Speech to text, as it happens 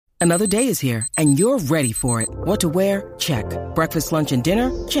Another day is here, and you're ready for it. What to wear? Check. Breakfast, lunch, and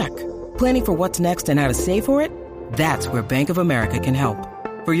dinner? Check. Planning for what's next and how to save for it? That's where Bank of America can help.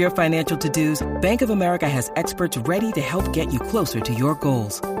 For your financial to-dos, Bank of America has experts ready to help get you closer to your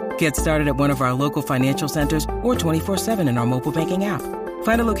goals. Get started at one of our local financial centers or 24/7 in our mobile banking app.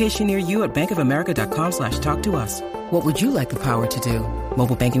 Find a location near you at bankofamerica.com/talktous. What would you like the power to do?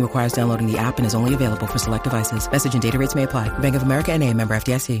 Mobile banking requires downloading the app and is only available for select devices. Message and data rates may apply. Bank of America N.A., member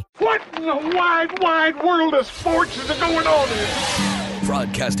FDIC. What in the wide world of sports is going on here?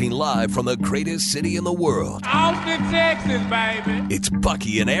 Broadcasting live from the greatest city in the world. Austin, Texas, baby. It's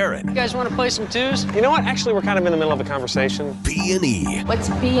Bucky and Aaron. You guys want to play some twos? You know what? Actually, we're kind of in the middle of a conversation. B&E. What's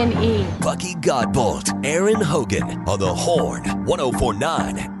B&E? Bucky Godbolt, Aaron Hogan on the Horn,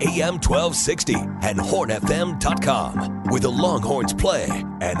 104.9 AM 1260 and hornfm.com, where the Longhorns play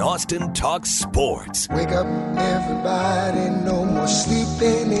and Austin talks sports. Wake up, everybody, no more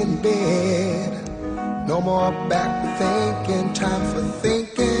sleeping in bed. No more back thinking, time for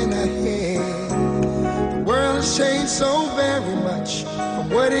thinking ahead. The world has changed so very much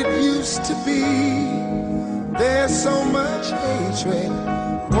from what it used to be. There's so much hatred,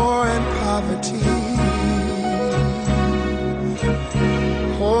 war and poverty.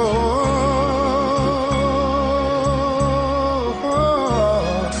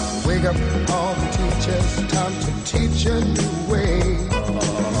 Wake up all the teachers, time to teach a new way.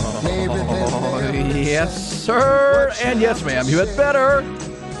 Yes, sir, and yes, ma'am. You had better.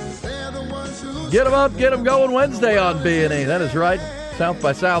 Get them up, get them going Wednesday on B&E. That is right. South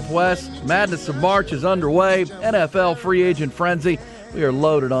by Southwest. Madness of March is underway. NFL free agent frenzy. We are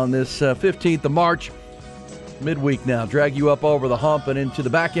loaded on this 15th of March. Midweek now. Drag you up over the hump and into the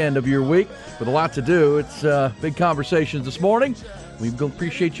back end of your week with a lot to do. It's big conversations this morning. We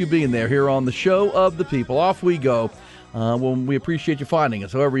appreciate you being there here on the Show of the People. Off we go. Well, we appreciate you finding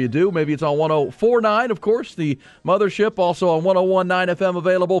us, however you do. Maybe it's on 104.9, of course, the mothership. Also on 101.9 FM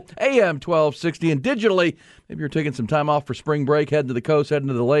available, AM 1260, and digitally. Maybe you're taking some time off for spring break, heading to the coast, heading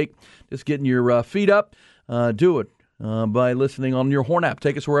to the lake, just getting your feet up. Do it by listening on your Horn app.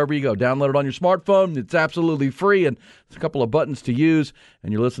 Take us wherever you go. Download it on your smartphone. It's absolutely free, and there's a couple of buttons to use,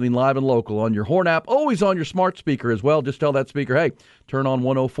 and you're listening live and local on your Horn app. Always on your smart speaker as well. Just tell that speaker, hey, turn on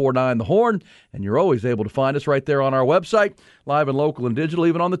 104.9 The Horn, and you're always able to find us right there on our website, live and local and digital,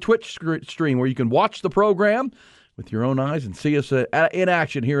 even on the Twitch stream where you can watch the program with your own eyes and see us in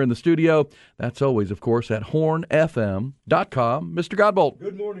action here in the studio. That's always, of course, at hornfm.com. Mr. Godbolt.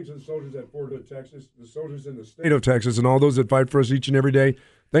 Good morning to the soldiers at Fort Hood, Texas, the soldiers in the state of Texas, and all those that fight for us each and every day.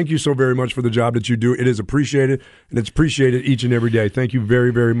 Thank you so very much for the job that you do. It is appreciated, and it's appreciated each and every day. Thank you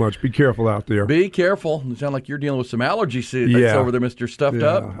very, very much. Be careful out there. Be careful. You sound like you're dealing with some allergy over there, Mr. Stuffed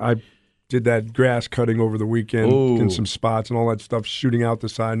Up. I did that grass cutting over the weekend in some spots and all that stuff shooting out the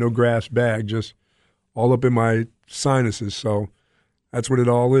side. No grass bag, just all up in my sinuses. So that's what it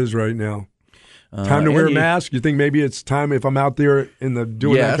all is right now. Time to wear a mask? You think maybe it's time, if I'm out there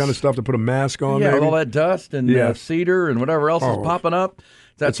doing that kind of stuff, to put a mask on? Yeah, maybe? with all that dust and cedar and whatever else is popping up.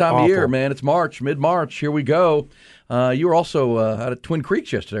 It's that time of year, man. It's March, mid-March. Here we go. You were also out at Twin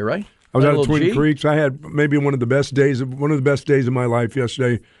Creeks yesterday, right? I was out at Twin Creeks. I had maybe one of the best days of my life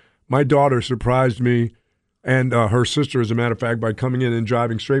yesterday. My daughter surprised me and her sister, as a matter of fact, by coming in and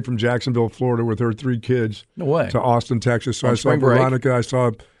driving straight from Jacksonville, Florida, with her 3 kids to Austin, Texas. So I saw Veronica.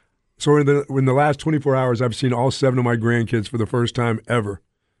 So in the last 24 hours, I've seen all 7 of my grandkids for the first time ever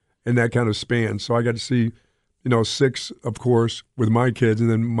in that kind of span. So I got to see, 6, of course, with my kids,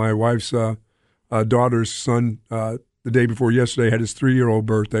 and then my wife's daughter's son the day before yesterday had his 3-year-old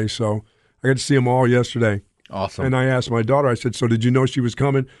birthday. So I got to see them all yesterday. Awesome. And I asked my daughter, I said, so did you know she was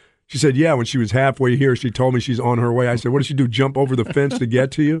coming? She said, yeah, when she was halfway here, she told me she's on her way. I said, what did she do, jump over the fence to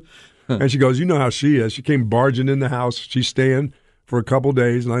get to you? And she goes, you know how she is. She came barging in the house. She's staying for a couple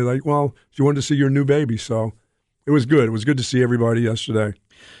days. And I like, well, she wanted to see your new baby. So it was good. It was good to see everybody yesterday.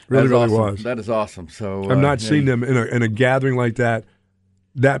 Really was. That is awesome. So I've not seen them in a gathering like that.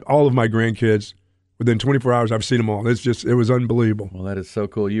 All of my grandkids, within 24 hours, I've seen them all. It was unbelievable. Well, that is so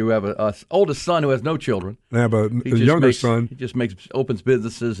cool. You have a oldest son who has no children. I have a younger son. He just opens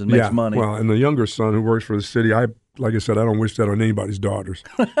businesses and makes money. Well, and the younger son who works for the city, like I said, I don't wish that on anybody's daughters.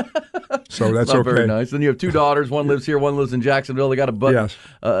 So that's okay. Very nice. Then you have 2 daughters. One lives here, one lives in Jacksonville. They got a bucket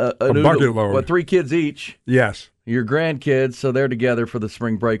load. What, 3 kids each? Yes. Your grandkids, so they're together for the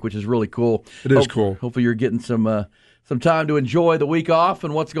spring break, which is really cool. It is cool. Hopefully you're getting some time to enjoy the week off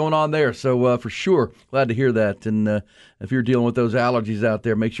and what's going on there. So for sure, glad to hear that. And if you're dealing with those allergies out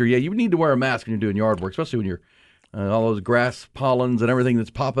there, make sure, you need to wear a mask when you're doing yard work, especially when you're all those grass pollens and everything that's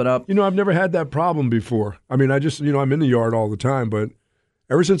popping up. I've never had that problem before. I mean, I just, I'm in the yard all the time, but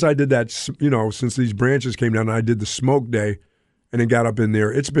Ever since I did that, since these branches came down and I did the smoke day and it got up in there,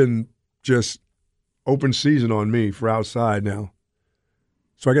 it's been just open season on me for outside now.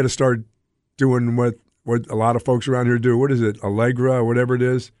 So I got to start doing what a lot of folks around here do. What is it, Allegra or whatever it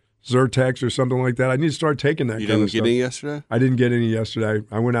is, Zyrtex or something like that. I need to start taking that. You kind didn't of stuff. get any yesterday? I didn't get any yesterday.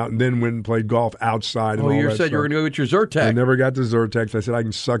 I went out and then went and played golf outside. And Oh, all you that said stuff. you were going to go get your Zyrtec. I never got the Zyrtex. I said I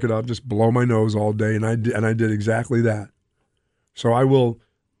can suck it up, just blow my nose all day, and I did exactly that. So I will,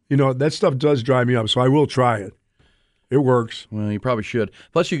 that stuff does dry me up. So I will try it. It works. Well, you probably should.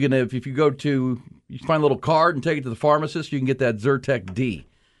 Plus, you can if you go to you find a little card and take it to the pharmacist, you can get that Zyrtec D.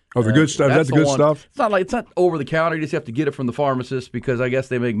 Oh, the good stuff. That's the good one. stuff. It's not over the counter. You just have to get it from the pharmacist because I guess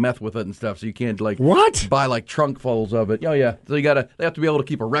they make meth with it and stuff. So you can't what buy trunkfuls of it. Oh yeah. So they have to be able to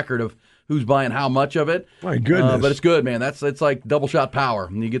keep a record of who's buying how much of it. My goodness. But it's good, man. It's like double shot power.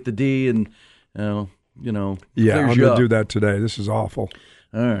 And you get the D and Yeah, clears I'm you going up. to do that today. This is awful.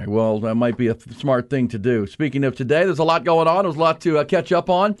 All right, well, that might be a smart thing to do. Speaking of today, there's a lot going on. There's a lot to catch up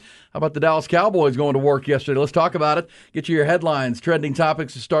on. How about the Dallas Cowboys going to work yesterday? Let's talk about it. Get you your headlines, trending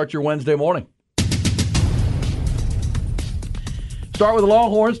topics to start your Wednesday morning. Start with the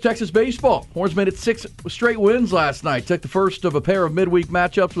Longhorns, Texas baseball. Horns made it 6 straight wins last night. Took the first of a pair of midweek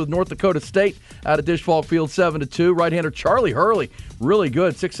matchups with North Dakota State out at Disch-Falk Field 7-2. Right-hander Charlie Hurley, really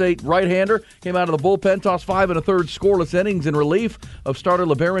good. 6'8" right-hander. Came out of the bullpen, tossed 5 1/3 scoreless innings in relief of starter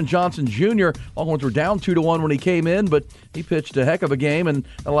LeBaron Johnson Jr. Longhorns were down 2-1 when he came in, but he pitched a heck of a game and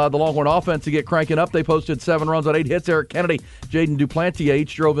allowed the Longhorn offense to get cranking up. They posted 7 runs on 8 hits. Eric Kennedy, Jaden Duplantier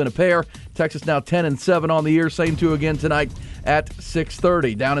each drove in a pair. Texas now 10-7 on the year. Same 2 again tonight at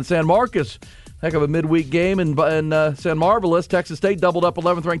 6:30. Down in San Marcos, heck of a midweek game in San Marvelous. Texas State doubled up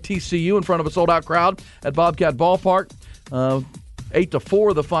 11th-ranked TCU in front of a sold-out crowd at Bobcat Ballpark.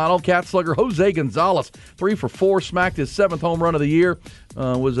 8-4 the final. Cat slugger Jose Gonzalez, 3 for 4, smacked his 7th home run of the year.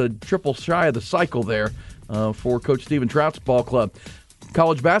 Was a triple shy of the cycle there for Coach Stephen Trout's ball club.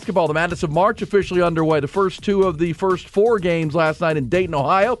 College basketball, the Madness of March officially underway. The first 2 of the first 4 games last night in Dayton,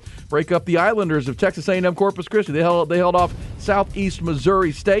 Ohio, break up the Islanders of Texas A&M Corpus Christi. They held off Southeast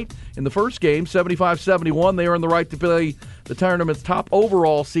Missouri State in the first game, 75-71. They earned the right to play the tournament's top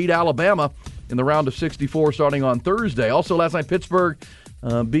overall seed, Alabama, in the round of 64 starting on Thursday. Also last night, Pittsburgh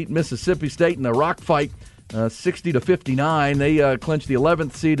beat Mississippi State in a rock fight, 60-59. They clinched the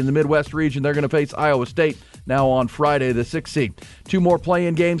 11th seed in the Midwest region. They're going to face Iowa State now on Friday, the 6th seed. 2 more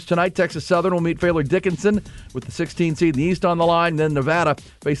play-in games tonight. Texas Southern will meet Fairleigh Dickinson with the 16th seed in the East on the line. Then Nevada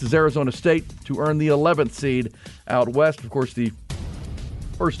faces Arizona State to earn the 11th seed out west. Of course, the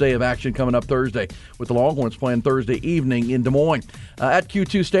first day of action coming up Thursday with the Longhorns playing Thursday evening in Des Moines. At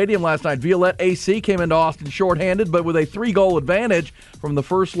Q2 Stadium last night, Violette AC came into Austin shorthanded, but with a 3-goal advantage from the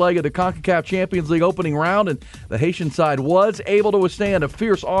first leg of the CONCACAF Champions League opening round, and the Haitian side was able to withstand a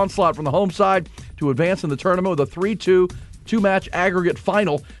fierce onslaught from the home side to advance in the tournament with a 3-2 two-match aggregate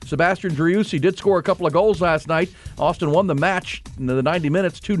final. Sebastian Driussi did score a couple of goals last night. Austin won the match in the 90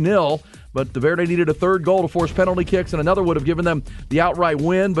 minutes 2-0, but the Verde needed a 3rd goal to force penalty kicks, and another would have given them the outright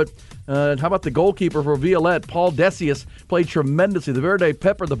win. But how about the goalkeeper for Violette, Paul Decius, played tremendously. The Verde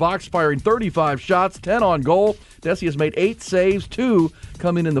peppered the box, firing 35 shots, 10 on goal. Decius made 8 saves, 2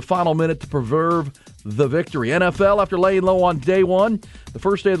 coming in the final minute to preserve the victory. NFL, after laying low on day 1, the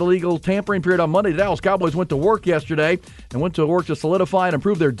first day of the legal tampering period on Monday, the Dallas Cowboys went to work yesterday and went to work to solidify and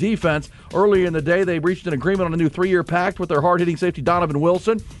improve their defense. Earlier in the day, they reached an agreement on a new 3-year pact with their hard-hitting safety Donovan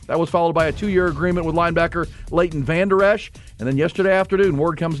Wilson. That was followed by a 2-year agreement with linebacker Leighton Vander Esch. And then yesterday afternoon,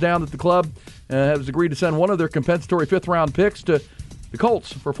 word comes down that the club has agreed to send one of their compensatory 5th-round picks to the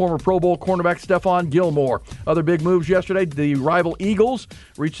Colts for former Pro Bowl cornerback Stephon Gilmore. Other big moves yesterday, the rival Eagles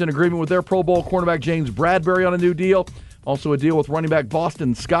reached an agreement with their Pro Bowl cornerback James Bradbury on a new deal. Also a deal with running back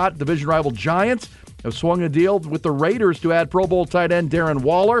Boston Scott. Division rival Giants have swung a deal with the Raiders to add Pro Bowl tight end Darren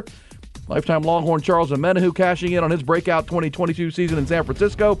Waller. Lifetime Longhorn Charles Omenihu cashing in on his breakout 2022 season in San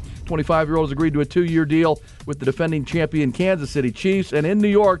Francisco. 25-year-old has agreed to a 2-year deal with the defending champion Kansas City Chiefs. And in New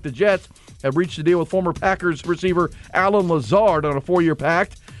York, the Jets have reached a deal with former Packers receiver Alan Lazard on a 4-year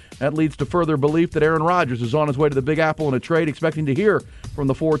pact. That leads to further belief that Aaron Rodgers is on his way to the Big Apple in a trade, expecting to hear from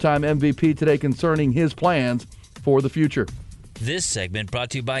the 4-time MVP today concerning his plans for the future. This segment brought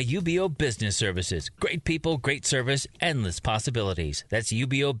to you by UBO Business Services. Great people, great service, endless possibilities. That's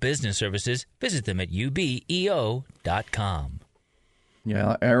UBO Business Services. Visit them at ubeo.com.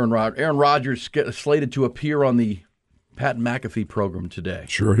 Yeah, Aaron Rodgers slated to appear on the Pat McAfee program today.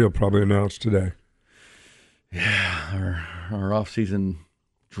 Sure, he'll probably announce today. Yeah, our off-season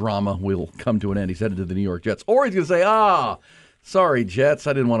drama will come to an end. He's headed to the New York Jets. Or he's going to say, Sorry, Jets.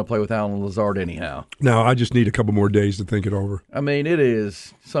 I didn't want to play with Alan Lazard anyhow. No, I just need a couple more days to think it over. I mean, it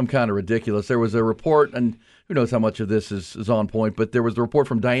is some kind of ridiculous. There was a report, and who knows how much of this is on point, but there was a report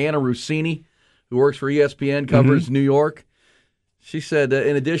from Diana Rossini, who works for ESPN, covers New York. She said,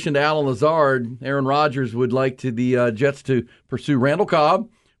 in addition to Alan Lazard, Aaron Rodgers would like the Jets to pursue Randall Cobb,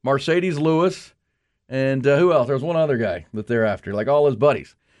 Mercedes Lewis, and who else? There was one other guy that they're after, like all his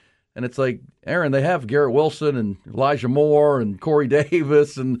buddies. And it's like, Aaron, they have Garrett Wilson and Elijah Moore and Corey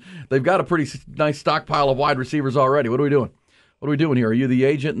Davis, and they've got a pretty nice stockpile of wide receivers already. What are we doing? What are we doing here? Are you the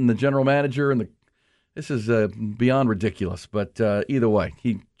agent and the general manager? This is beyond ridiculous. But either way,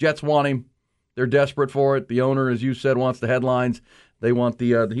 Jets want him. They're desperate for it. The owner, as you said, wants the headlines. They want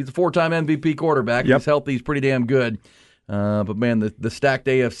he's a 4-time MVP quarterback. Yep. He's healthy. He's pretty damn good. But, man, the stacked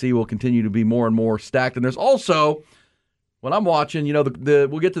AFC will continue to be more and more stacked. And there's also, when I'm watching,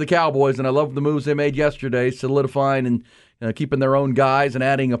 we'll get to the Cowboys, and I love the moves they made yesterday, solidifying and keeping their own guys and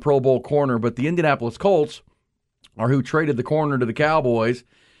adding a Pro Bowl corner. But the Indianapolis Colts are who traded the corner to the Cowboys.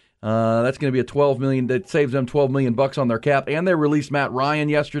 That's going to be a $12 million. That saves them $12 million on their cap. And they released Matt Ryan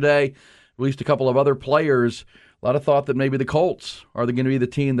yesterday, released a couple of other players. A lot of thought that maybe the Colts are going to be the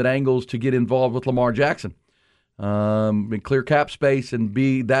team that angles to get involved with Lamar Jackson. Clear cap space and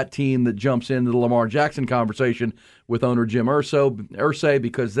be that team that jumps into the Lamar Jackson conversation with owner Jim Irsay,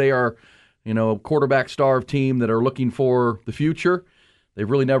 because they are, a quarterback-starved team that are looking for the future. They've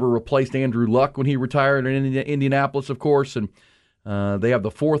really never replaced Andrew Luck when he retired in Indianapolis, of course, and they have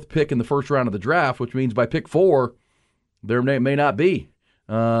the 4th pick in the first round of the draft, which means by pick 4, there may not be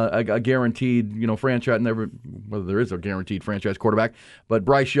a guaranteed, franchise, whether there is a guaranteed franchise quarterback, but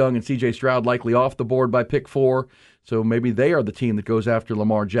Bryce Young and C.J. Stroud likely off the board by pick 4, so maybe they are the team that goes after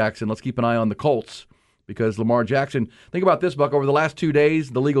Lamar Jackson. Let's keep an eye on the Colts, because Lamar Jackson, think about this, Buck, over the last 2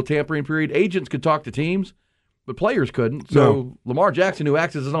 days, the legal tampering period, agents could talk to teams, but players couldn't. So no. Lamar Jackson, who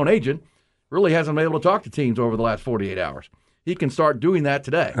acts as his own agent, really hasn't been able to talk to teams over the last 48 hours. He can start doing that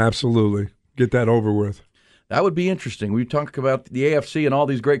today. Absolutely. Get that over with. That would be interesting. We talk about the AFC and all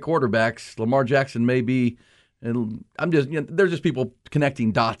these great quarterbacks. Lamar Jackson may be, and there's just people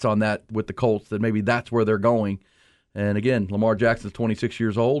connecting dots on that with the Colts, that maybe that's where they're going. And again, Lamar Jackson's 26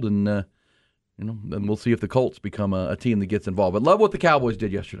 years old, and and we'll see if the Colts become a team that gets involved. But love what the Cowboys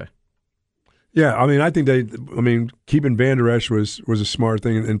did yesterday. Yeah, I think keeping Van Der Esch was a smart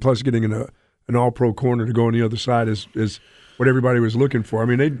thing, and plus getting an all-pro corner to go on the other side is what everybody was looking for. I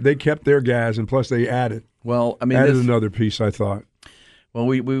mean, they kept their guys, and plus they added. Well, another piece, I thought. Well,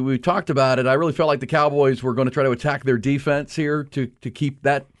 we talked about it. I really felt like the Cowboys were going to try to attack their defense here to keep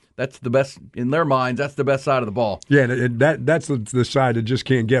that. That's the best in their minds. That's the best side of the ball. Yeah, that's the side that just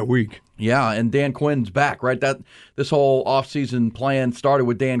can't get weak. Yeah, and Dan Quinn's back, right? This whole offseason plan started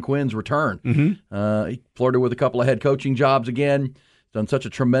with Dan Quinn's return. Mm-hmm. He flirted with a couple of head coaching jobs again. Done such a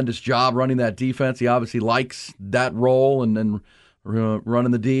tremendous job running that defense. He obviously likes that role and then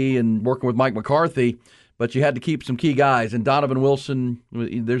running the D and working with Mike McCarthy. But you had to keep some key guys. And Donovan Wilson,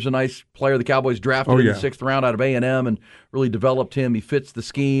 there's a nice player the Cowboys drafted in the 6th round out of A&M and really developed him. He fits the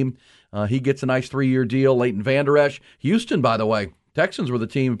scheme. He gets a nice 3-year deal. Leighton Vander Esch. Houston, by the way, Texans were the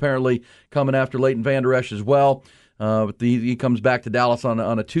team apparently coming after Leighton Vander Esch as well. But he comes back to Dallas on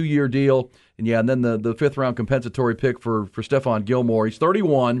a 2-year deal. And then the 5th-round compensatory pick for Stephon Gilmore. He's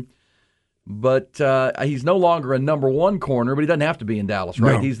 31, but he's no longer a number 1 corner, but he doesn't have to be in Dallas,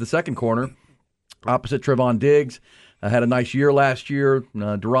 right? No. He's the 2nd corner, opposite Trevon Diggs. Had a nice year last year.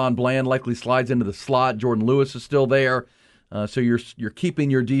 Deron Bland likely slides into the slot. Jordan Lewis is still there. So you're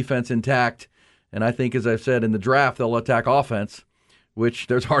keeping your defense intact. And I think, as I've said, in the draft, they'll attack offense, which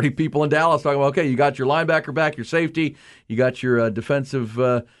there's already people in Dallas talking about, okay, you got your linebacker back, your safety, you got your defensive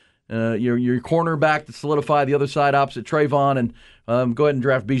your cornerback to solidify the other side opposite Trayvon, and go ahead and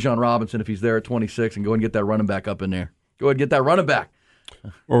draft Bijan Robinson if he's there at 26 and go ahead and get that running back up in there. Go ahead and get that running back.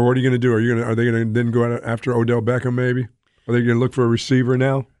 Or what are you going to do? Are they going to then go after Odell Beckham maybe? Are they going to look for a receiver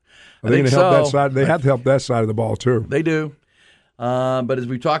now? Are they going to help that side? They have to help that side of the ball too. They do. But as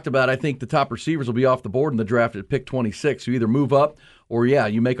we've talked about, I think the top receivers will be off the board in the draft at pick 26. You either move up or,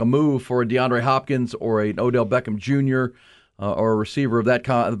 you make a move for a DeAndre Hopkins or an Odell Beckham Jr., or a receiver of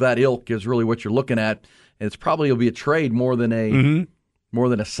that ilk is really what you're looking at. And it's probably will be a trade more than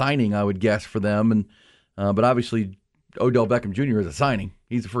a signing, I would guess, for them. And but obviously Odell Beckham Jr. is a signing.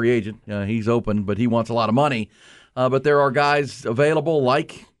 He's a free agent. He's open, but he wants a lot of money. But there are guys available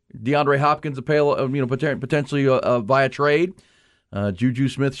like DeAndre Hopkins, potentially via trade. Juju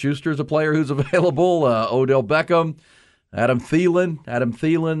Smith-Schuster is a player who's available. Odell Beckham. Adam Thielen,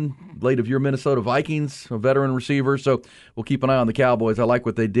 late of your Minnesota Vikings, a veteran receiver. So we'll keep an eye on the Cowboys. I like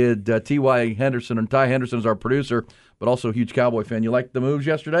what they did. T.Y. Henderson and Ty Henderson is our producer, but also a huge Cowboy fan. You like the moves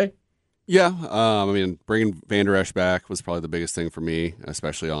yesterday? Yeah, I mean, bringing Van Der Esch back was probably the biggest thing for me,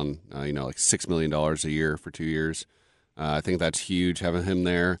 especially on like $6 million a year for 2 years. I think that's huge having him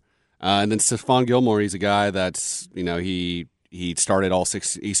there. And then Stephon Gilmore, he's a guy that's he started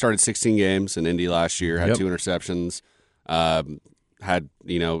he started 16 games in Indy last year, had 2 interceptions, had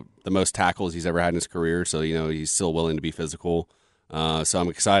the most tackles he's ever had in his career. So he's still willing to be physical. So I'm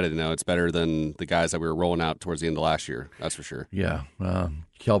excited. It's better than the guys that we were rolling out towards the end of last year. That's for sure. Yeah,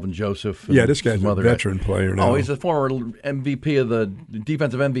 Kelvin Joseph. Yeah, this guy's a veteran player now. Oh, he's a former MVP of the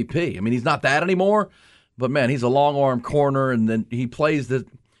defensive MVP. I mean, he's not that anymore, but man, he's a long arm corner, and then he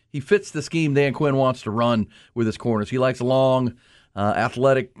fits the scheme Dan Quinn wants to run with his corners. He likes long,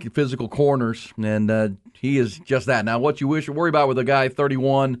 athletic, physical corners, and he is just that. Now, what you worry about with a guy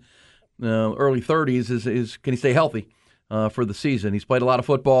 31, early 30s is can he stay healthy for the season? He's played a lot of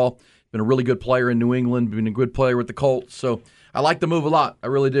football, been a really good player in New England, been a good player with the Colts. So I like the move a lot. I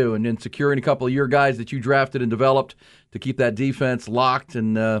really do. And then securing a couple of your guys that you drafted and developed to keep that defense locked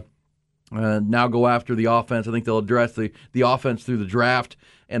and now go after the offense. I think they'll address the offense through the draft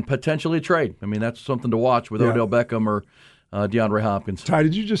and potentially a trade. I mean, that's something to watch with Odell Beckham or DeAndre Hopkins. Ty,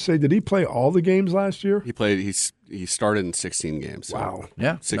 did you just say, did he play all the games last year? He played. He started in 16 games. So wow.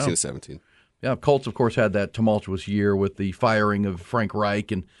 Yeah. 16 to 17. Yeah, Colts, of course, had that tumultuous year with the firing of Frank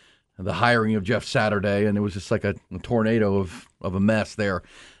Reich and the hiring of Jeff Saturday, and it was just like a tornado of a mess there.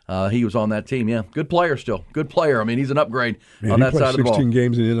 He was on that team, yeah. Good player still. Good player. I mean, he's an upgrade on that side of the ball. 16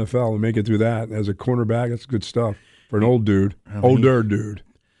 games in the NFL and make it through that as a cornerback, that's good stuff for an old dude. Older dude.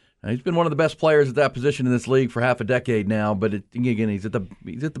 He's been one of the best players at that position in this league for half a decade now, but again, he's at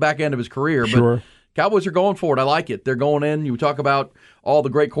the back end of his career. Sure. But Cowboys are going for it. I like it. They're going in. You talk about all the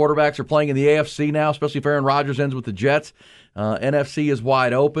great quarterbacks are playing in the AFC now, especially if Aaron Rodgers ends with the Jets. NFC is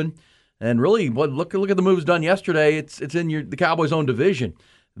wide open. And really, look at the moves done yesterday. It's in the Cowboys' own division.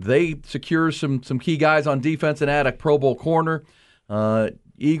 They secure some key guys on defense and add a Pro Bowl corner.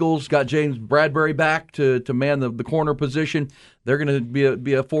 Eagles got James Bradbury back to man the corner position. They're going to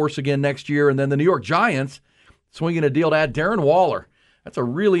be a force again next year. And then the New York Giants swinging a deal to add Darren Waller. That's a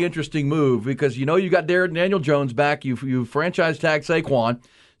really interesting move because you got Daniel Jones back. You franchise tag Saquon,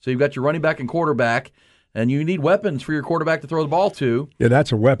 so you've got your running back and quarterback. And you need weapons for your quarterback to throw the ball to. Yeah,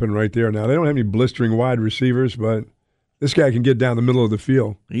 that's a weapon right there. Now, they don't have any blistering wide receivers, but this guy can get down the middle of the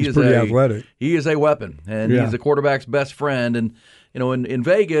field. He's pretty athletic. He is a weapon, and he's the quarterback's best friend. And, in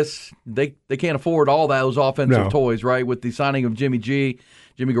Vegas, they can't afford all those offensive toys, right, with the signing of Jimmy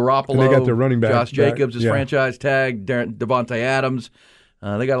Garoppolo. And they got their running back. Josh Jacobs is franchise tag, Devontae Adams.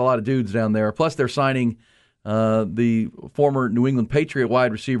 They got a lot of dudes down there. Plus, they're signing the former New England Patriot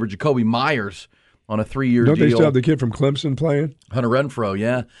wide receiver, Jacoby Myers, on a 3-year deal. Don't they still have the kid from Clemson playing? Hunter Renfrow,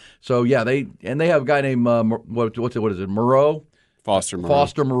 yeah. So, yeah, they have a guy named, what is it, Moreau? Foster Moreau.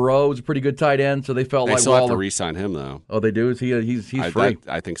 Foster Moreau is a pretty good tight end, so they felt like still Waller. have to re-sign him, though. Oh, they do? He's free?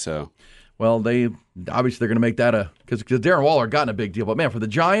 I think so. Well, they're going to make that because Darren Waller gotten a big deal. But, man, for the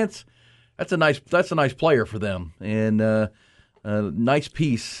Giants, that's a nice player for them. And a nice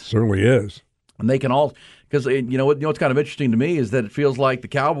piece. Certainly is. And they can all – because, what's kind of interesting to me is that it feels like the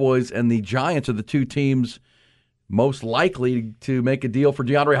Cowboys and the Giants are the two teams most likely to make a deal for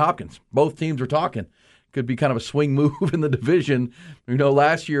DeAndre Hopkins. Both teams are talking. Could be kind of a swing move in the division.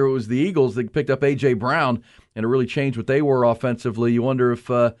 Last year it was the Eagles that picked up A.J. Brown, and it really changed what they were offensively. You wonder if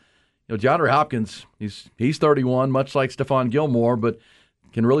DeAndre Hopkins, he's 31, much like Stephon Gilmore, but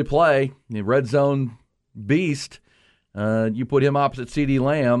can really play. Red zone beast. You put him opposite CeeDee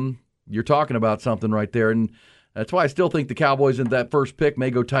Lamb, you're talking about something right there. And that's why I still think the Cowboys in that first pick may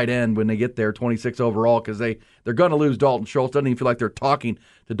go tight end when they get there, 26 overall, because they're going to lose Dalton Schultz. Doesn't even feel like they're talking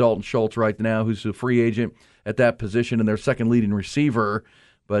to Dalton Schultz right now, who's a free agent at that position and their second leading receiver.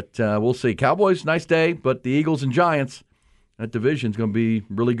 But we'll see. Cowboys, nice day, but the Eagles and Giants, that division's going to be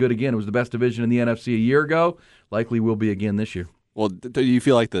really good again. It was the best division in the NFC a year ago. Likely will be again this year. Well, do you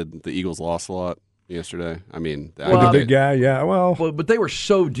feel like the Eagles lost a lot yesterday? I mean, the big guy, yeah. Well, but they were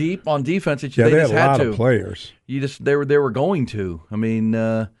so deep on defense that they just had had to. A lot of players. They were going to. I mean,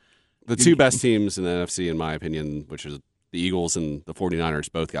 the two best teams in the NFC, in my opinion, which is the Eagles and the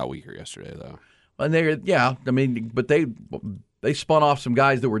 49ers, both got weaker yesterday, though. And but they spun off some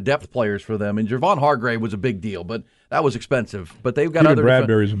guys that were depth players for them. And Javon Hargrave was a big deal, but that was expensive. But they've got other.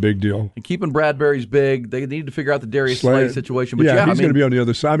 Bradbury's a big deal. And keeping Bradbury's big. They need to figure out the Darius Slay situation. But he's going to be on the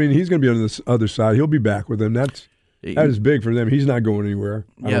other side. I mean, he's going to be on the other side. He'll be back with them. That is big for them. He's not going anywhere,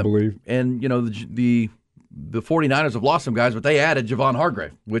 I don't believe. And the the 49ers have lost some guys, but they added Javon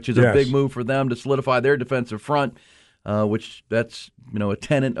Hargrave, which is a big move for them to solidify their defensive front, which that's a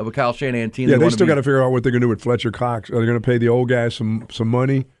tenet of a Kyle Shanahan team. Yeah, they still got to figure out what they're going to do with Fletcher Cox. Are they going to pay the old guy some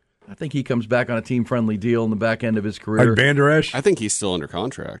money? I think he comes back on a team-friendly deal in the back end of his career. Like Van Der Esch? I think he's still under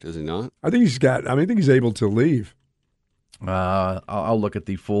contract, is he not? I think he's able to leave. I'll look at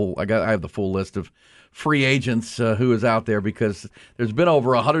the full. I have the full list of free agents who is out there, because there's been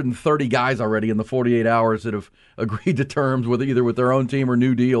over 130 guys already in the 48 hours that have agreed to terms with either with their own team or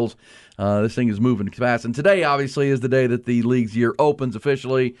new deals. This thing is moving fast, and today obviously is the day that the league's year opens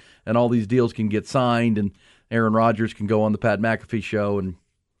officially, and all these deals can get signed, and Aaron Rodgers can go on the Pat McAfee show and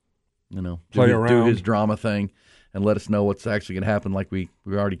do his drama thing and let us know what's actually going to happen, like we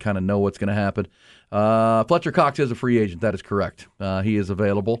already kind of know what's going to happen. Fletcher Cox is a free agent. That is correct. He is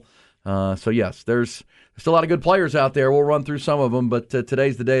available. So, yes, there's still a lot of good players out there. We'll run through some of them, but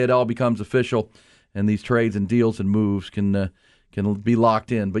today's the day it all becomes official, and these trades and deals and moves can be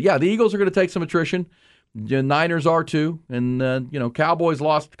locked in. But, yeah, the Eagles are going to take some attrition. The Niners are too. And, Cowboys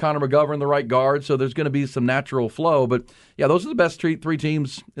lost Connor McGovern, the right guard, so there's going to be some natural flow. But, yeah, those are the best three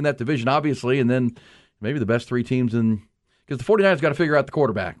teams in that division, obviously, and then maybe the best three teams in – because the 49ers got to figure out the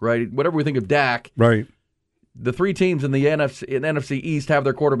quarterback, right? Whatever we think of Dak, right? The three teams in the NFC East have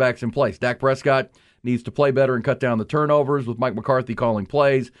their quarterbacks in place. Dak Prescott needs to play better and cut down the turnovers with Mike McCarthy calling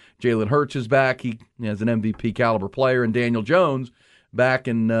plays. Jalen Hurts is back. He has an MVP caliber player. And Daniel Jones back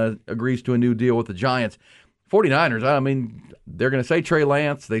and agrees to a new deal with the Giants. 49ers, I mean, they're going to say Trey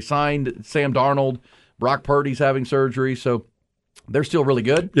Lance. They signed Sam Darnold. Brock Purdy's having surgery, so they're still really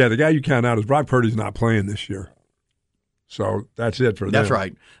good. Yeah, the guy you count out is Brock Purdy's not playing this year. So that's it for them. That's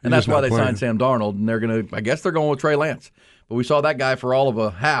right. And that's why they signed Sam Darnold, and I guess they're going with Trey Lance. But we saw that guy for all of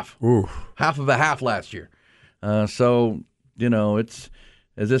a half of a half last year. So, it's,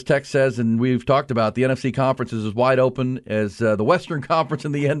 as this text says, and we've talked about, the NFC Conference is as wide open as the Western Conference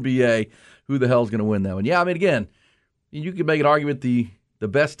in the NBA. Who the hell is going to win that one? Yeah, I mean, again, you could make an argument the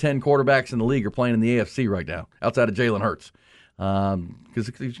best 10 quarterbacks in the league are playing in the AFC right now, outside of Jalen Hurts. Because,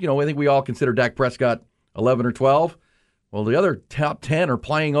 I think we all consider Dak Prescott 11 or 12. Well, the other top 10 are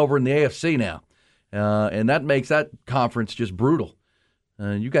playing over in the AFC now, and that makes that conference just brutal.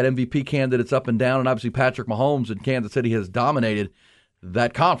 You've got MVP candidates up and down, and obviously Patrick Mahomes in Kansas City has dominated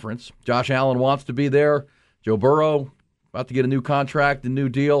that conference. Josh Allen wants to be there. Joe Burrow about to get a new contract, a new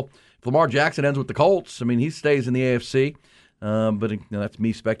deal. If Lamar Jackson ends with the Colts, I mean, he stays in the AFC, but that's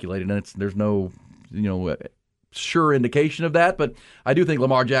me speculating, and there's no sure indication of that. But I do think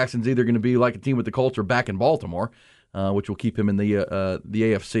Lamar Jackson's either going to be like a team with the Colts or back in Baltimore. Which will keep him in the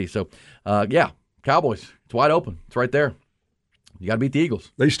AFC. So, Cowboys, it's wide open. It's right there. You got to beat the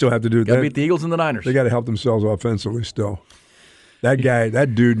Eagles. They still have to do that. Got to beat the Eagles and the Niners. They got to help themselves offensively still.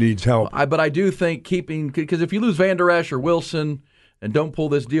 That dude needs help. But I do think because if you lose Van Der Esch or Wilson and don't pull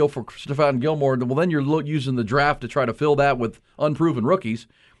this deal for Stephon Gilmore, well, then you're using the draft to try to fill that with unproven rookies.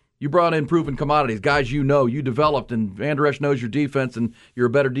 You brought in proven commodities, guys you developed, and Van Der Esch knows your defense, and you're a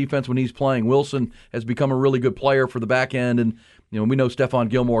better defense when he's playing. Wilson has become a really good player for the back end, and we know Stephon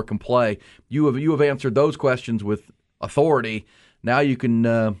Gilmore can play. You have answered those questions with authority. Now you can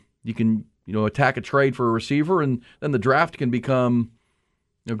attack a trade for a receiver, and then the draft can become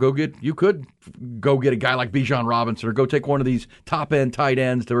you could go get a guy like Bijan Robinson, or go take one of these top end tight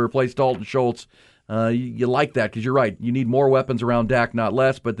ends to replace Dalton Schultz. You like that because you're right. You need more weapons around Dak, not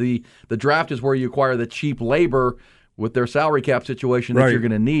less. But the draft is where you acquire the cheap labor with their salary cap situation that you're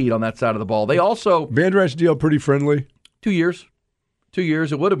going to need on that side of the ball. They also Van Der Esch deal pretty friendly. 2 years. 2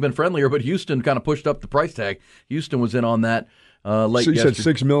 years. It would have been friendlier, but Houston kind of pushed up the price tag. Houston was in on that late. So you said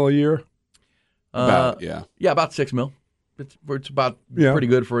 $6 million a year. About $6 million. It's about pretty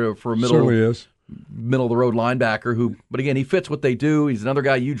good for a middle. Certainly is. Middle of the road linebacker who, but again, he fits what they do. He's another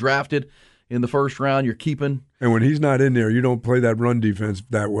guy you drafted in the first round, you're keeping. And when he's not in there, you don't play that run defense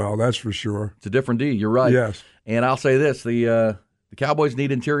that well, that's for sure. It's a different D, you're right. Yes. And I'll say this, the Cowboys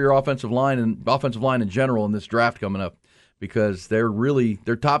need interior offensive line and offensive line in general in this draft coming up because they're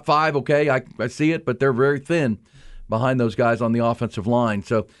top five, okay, I see it, but they're very thin behind those guys on the offensive line.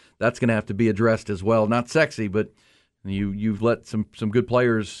 So that's going to have to be addressed as well. Not sexy, but you've let some good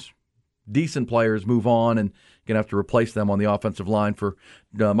players, decent players move on, and going to have to replace them on the offensive line for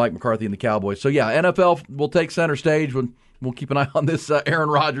Mike McCarthy and the Cowboys. So, yeah, NFL will take center stage. We'll keep an eye on this Aaron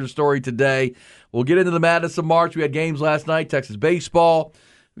Rodgers story today. We'll get into the madness of March. We had games last night, Texas baseball.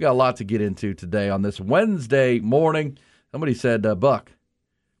 We got a lot to get into today on this Wednesday morning. Somebody said, Buck,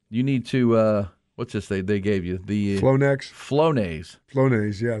 you need to, what's this they gave you? The Flonase.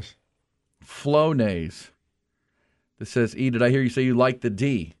 Flonase, yes. Flonase. This says, E, did I hear you say you like the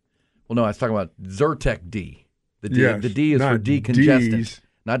D? Well, no, I was talking about Zyrtec D. The D, Yes, the D is for not decongestant. Ds.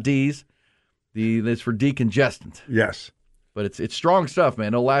 Not D's. It's for decongestant. Yes. But it's strong stuff, man.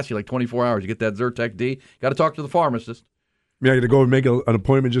 It'll last you like 24 hours. You get that Zyrtec D. Got to talk to the pharmacist. Yeah, you got to go and make an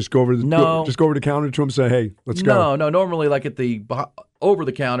appointment. Just go over the No. counter to him and say, "Hey, let's go." No. Normally, like at the over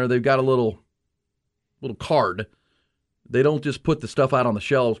the counter, they've got a little card. They don't just put the stuff out on the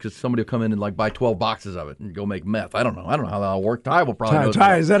shelves because somebody will come in and like buy 12 boxes of it and go make meth. I don't know how that'll work. Ty will probably know.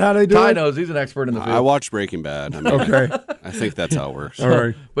 Ty, is that how they do Ty it? knows. He's an expert in the field. I watched Breaking Bad. Okay. I think that's how it works. All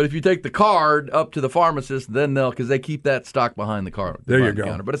right. But if you take the card up to the pharmacist, then because they keep that stock behind the card. There you behind the go.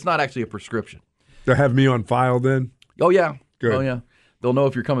 counter. But it's not actually a prescription. They'll have me on file then. Oh yeah. Good. Oh yeah. They'll know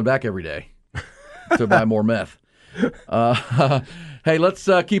if you're coming back every day to buy more meth. Hey, let's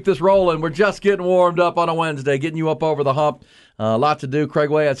keep this rolling. We're just getting warmed up on a Wednesday, getting you up over the hump. A lot to do.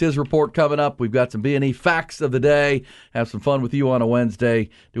 Craig Way has his report coming up. We've got some B&E facts of the day. Have some fun with you on a Wednesday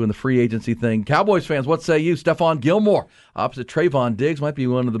doing the free agency thing. Cowboys fans, what say you? Stephon Gilmore opposite Trayvon Diggs might be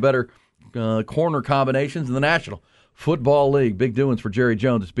one of the better corner combinations in the National Football League. Big doings for Jerry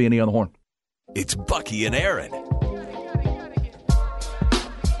Jones. It's B&E on the Horn. It's Bucky and Aaron.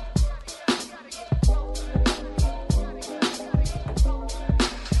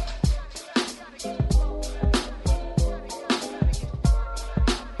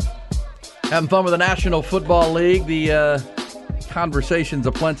 Having fun with the National Football League. The conversations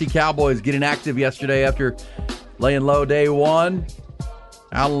aplenty. Cowboys getting active yesterday after laying low day one.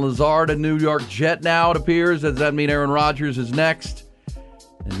 Alan Lazard, a New York Jet now, it appears. Does that mean Aaron Rodgers is next?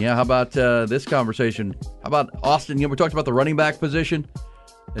 And yeah, how about this conversation? How about Austin? We talked about the running back position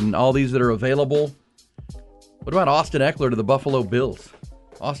and all these that are available. What about Austin Eckler to the Buffalo Bills?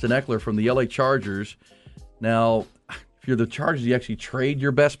 Austin Eckler from the LA Chargers. Now, if you're the Chargers, you actually trade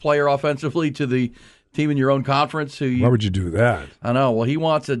your best player offensively to the team in your own conference. Why would you do that? I know. Well, he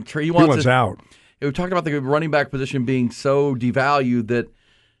wants out. We talked about the running back position being so devalued that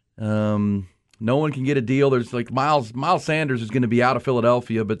no one can get a deal. There's like Miles Sanders is going to be out of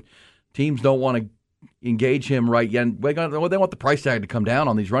Philadelphia, but teams don't want to engage him right yet. They want the price tag to come down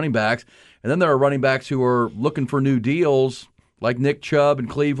on these running backs. And then there are running backs who are looking for new deals, like Nick Chubb in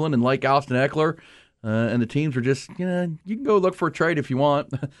Cleveland and like Austin Eckler. And the teams are just, you can go look for a trade if you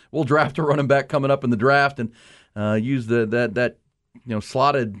want. We'll draft a running back coming up in the draft and use that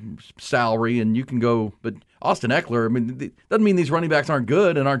slotted salary, and you can go. But Austin Eckler, doesn't mean these running backs aren't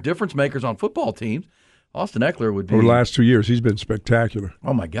good and aren't difference makers on football teams. Austin Eckler would be. Over the last 2 years, he's been spectacular.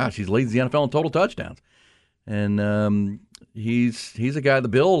 Oh my gosh, he's leads the NFL in total touchdowns, and he's a guy. The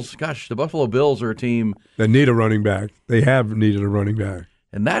Bills, the Buffalo Bills are a team that need a running back. They have needed a running back.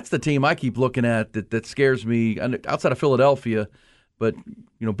 And that's the team I keep looking at that scares me outside of Philadelphia. But,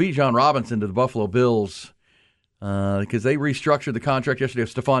 Bijan Robinson to the Buffalo Bills, because they restructured the contract yesterday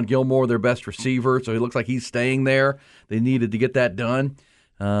of Stephon Gilmore, their best receiver, so he looks like he's staying there. They needed to get that done.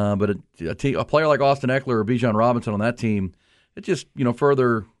 But a player like Austin Eckler or Bijan Robinson on that team, it just,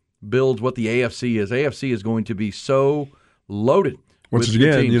 further builds what the AFC is. AFC is going to be so loaded. Once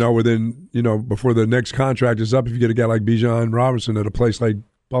again, within, before the next contract is up, if you get a guy like Bijan Robinson at a place like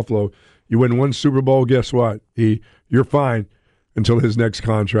Buffalo, you win one Super Bowl, guess what? You're fine until his next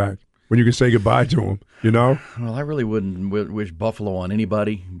contract, when you can say goodbye to him, Well, I really wouldn't wish Buffalo on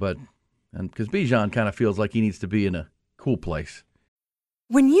anybody, because Bijan kind of feels like he needs to be in a cool place.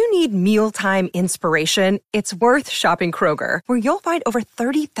 When you need mealtime inspiration, it's worth shopping Kroger, where you'll find over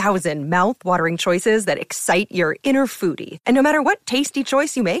 30,000 mouth-watering choices that excite your inner foodie. And no matter what tasty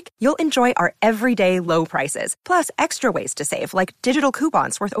choice you make, you'll enjoy our everyday low prices, plus extra ways to save, like digital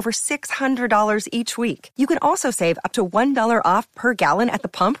coupons worth over $600 each week. You can also save up to $1 off per gallon at the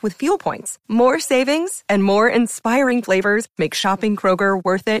pump with fuel points. More savings and more inspiring flavors make shopping Kroger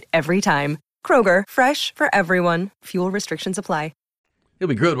worth it every time. Kroger, fresh for everyone. Fuel restrictions apply. He'll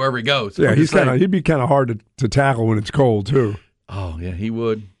be good wherever he goes. Yeah, he'd be kind of hard to tackle when it's cold too. Oh yeah, he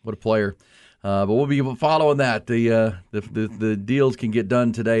would. What a player! But we'll be following that. The deals can get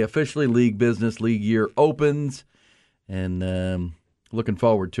done today officially. League business, league year opens, and looking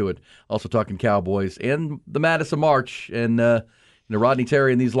forward to it. Also talking Cowboys and the Madness of March, and Rodney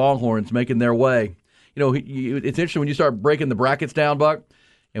Terry and these Longhorns making their way. It's interesting when you start breaking the brackets down, Buck,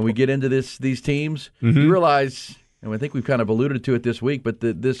 and we get into these teams. Mm-hmm. You realize. And I think we've kind of alluded to it this week, but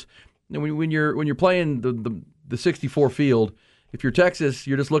when you're playing the 64 field, if you're Texas,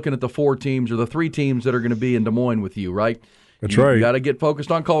 you're just looking at the 4 teams or the 3 teams that are going to be in Des Moines with you, right? That's right. You got to get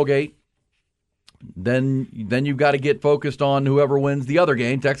focused on Colgate. Then you've got to get focused on whoever wins the other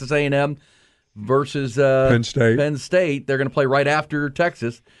game, Texas A&M versus Penn State. They're going to play right after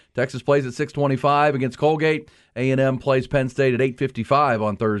Texas. Texas plays at 6:25 against Colgate. A&M plays Penn State at 8:55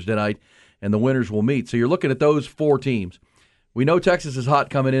 on Thursday night, and the winners will meet. So you're looking at those four teams. We know Texas is hot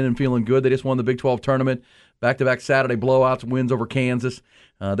coming in and feeling good. They just won the Big 12 tournament, back-to-back Saturday blowouts, wins over Kansas.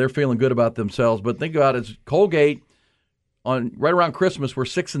 They're feeling good about themselves. But think about it, Colgate, right around Christmas, we're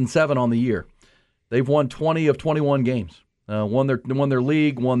 6-7 on the year. They've won 20 of 21 games. Won their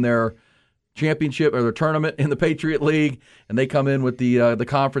league, won their championship or their tournament in the Patriot League, and they come in with the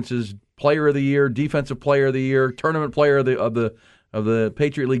conference's Player of the Year, Defensive Player of the Year, Tournament Player of the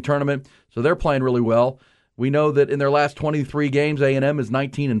Patriot League tournament. So they're playing really well. We know that in their last 23 games, A&M is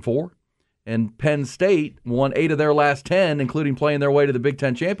 19-4, and Penn State won 8 of their last 10, including playing their way to the Big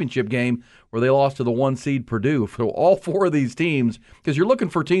Ten championship game where they lost to the 1 seed Purdue. So all four of these teams, because you're looking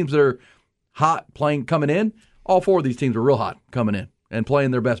for teams that are hot coming in, all four of these teams are real hot coming in and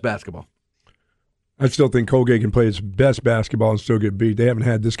playing their best basketball. I still think Colgate can play its best basketball and still get beat. They haven't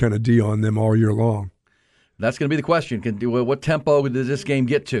had this kind of D on them all year long. That's going to be the question. What tempo does this game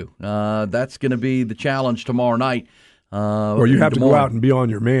get to? That's going to be the challenge tomorrow night. Well, you have to go out and be on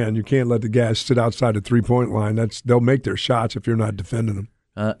your man. You can't let the guys sit outside the three-point line. They'll make their shots if you're not defending them.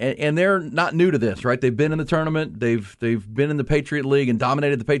 And they're not new to this, right? They've been in the tournament. They've been in the Patriot League and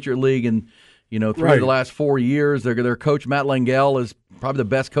dominated the Patriot League and through the last 4 years. Their coach, Matt Langell, is probably the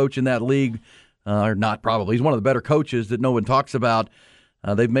best coach in that league. Or not probably. He's one of the better coaches that no one talks about.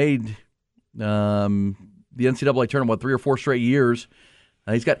 They've made the NCAA tournament, 3 or 4 straight years.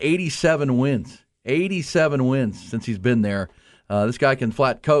 He's got 87 wins. 87 wins since he's been there. This guy can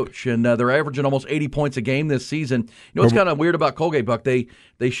flat coach, and they're averaging almost 80 points a game this season. What's kind of weird about Colgate, Buck? They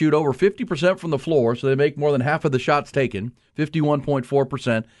shoot over 50% from the floor, so they make more than half of the shots taken,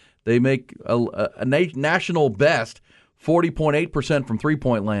 51.4%. They make a national best 40.8% from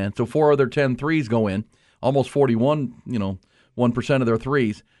three-point land, so 4 of their 10 threes go in, almost 1% of their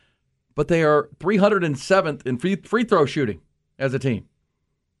threes. But they are 307th in free throw shooting as a team.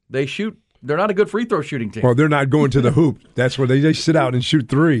 They're not a good free throw shooting team. Well, they're not going to the hoop. That's where they sit out and shoot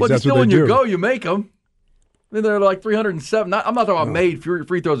threes. But that's still, what they when do. you go, you make them. They're like 307. I'm not talking about made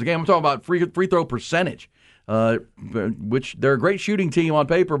free throws a game. I'm talking about free throw percentage, which they're a great shooting team on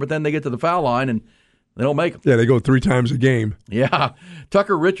paper, but then they get to the foul line and they don't make them. Yeah, they go 3 times a game. Yeah.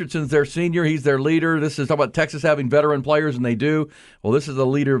 Tucker Richardson's their senior. He's their leader. This is talking about Texas having veteran players, and they do. Well, this is the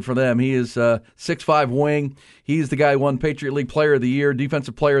leader for them. He is 6'5" wing. He's the guy who won Patriot League Player of the Year,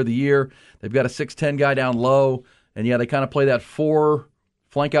 Defensive Player of the Year. They've got a 6'10" guy down low. And, they kind of play that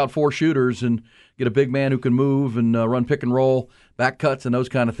flank out 4 shooters and get a big man who can move and run pick and roll, back cuts and those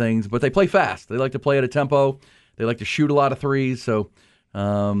kind of things. But they play fast. They like to play at a tempo. They like to shoot a lot of threes. So,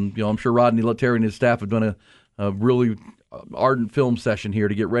 I'm sure Rodney Lettieri and his staff have done a really ardent film session here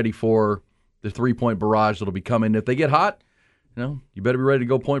to get ready for the 3-point barrage that'll be coming. If they get hot, you better be ready to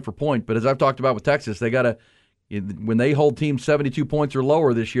go point for point. But as I've talked about with Texas, they got to, when they hold teams 72 points or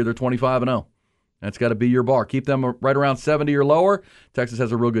lower this year, they're 25-0. That's got to be your bar. Keep them right around 70 or lower. Texas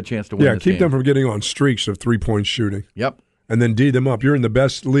has a real good chance to win this game. Yeah, keep them from getting on streaks of 3-point shooting. Yep. And then D them up. You're in the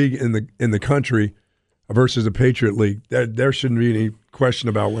best league in the country versus the Patriot League. There shouldn't be any question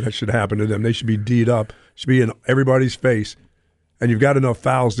about what should happen to them. They should be D'd up. Should be in everybody's face. And you've got enough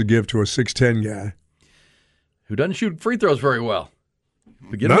fouls to give to a 6'10" guy. Who doesn't shoot free throws very well.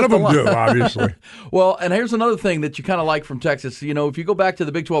 None of them do, obviously. Well, and here's another thing that you kind of like from Texas. If you go back to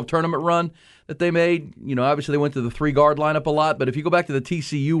the Big 12 tournament run that they made, obviously they went to the 3-guard lineup a lot. But if you go back to the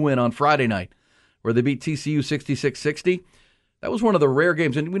TCU win on Friday night where they beat TCU 66-60, that was one of the rare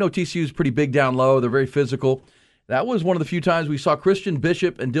games. And we know TCU is pretty big down low. They're very physical. That was one of the few times we saw Christian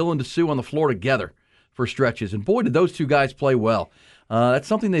Bishop and Dylan DeSue on the floor together for stretches. And boy, did those two guys play well. That's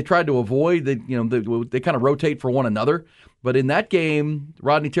something they tried to avoid. They kind of rotate for one another. But in that game,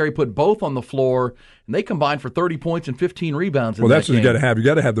 Rodney Terry put both on the floor, and they combined for 30 points and 15 rebounds in that game. Well, that's what you got to have. You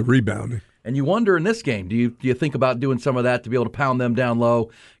got to have the rebounding. And you wonder in this game, do you think about doing some of that to be able to pound them down low?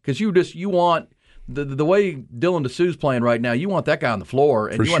 Because you want the way Dylan DeSue's playing right now, you want that guy on the floor,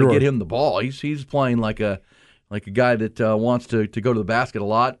 and you want to get him the ball. He's playing like a guy that wants to go to the basket a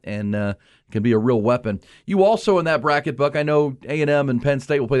lot and can be a real weapon. You also in that bracket, Buck, I know A&M and Penn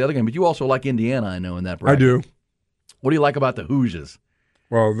State will play the other game, but you also like Indiana, I know, in that bracket. I do. What do you like about the Hoosiers?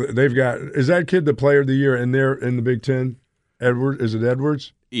 Well, they've got – is that kid the player of the year in the Big Ten? Is it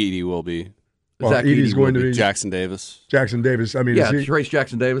Edwards? Edey will be. Well, Edey's going to be Jackson Davis. Jackson Davis. I mean, Trace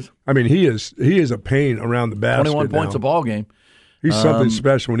Jackson Davis. I mean, he is a pain around the basket. 21 points now. a ball game. He's something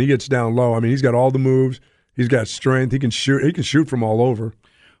special when he gets down low. I mean, he's got all the moves. He's got strength. He can shoot. He can shoot from all over.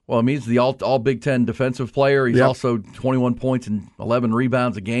 Well, I mean, he's the all Big Ten defensive player. He's Yep. also 21 points and 11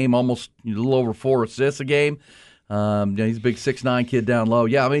 rebounds a game, almost a little over 4 assists a game. He's a big 6'9" kid down low.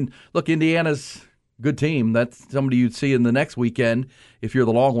 Yeah, I mean, look, Indiana's a good team. That's somebody you'd see in the next weekend if you're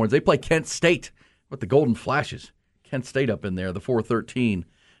the Longhorns. They play Kent State with the Golden Flashes. Kent State up in there, the 4-13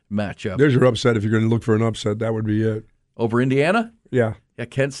 matchup. There's your upset. If you're going to look for an upset, that would be it. Over Indiana? Yeah. Yeah,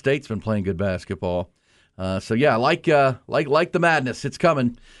 Kent State's been playing good basketball. So yeah, like the madness, it's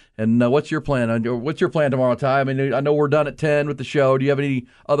coming. And what's your plan? What's your plan tomorrow, Ty? I mean, I know we're done at 10 with the show. Do you have any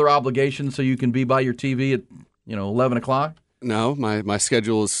other obligations so you can be by your TV at 11 o'clock? No, my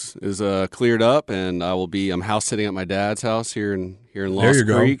schedule is cleared up, and I'm house sitting at my dad's house here in Lost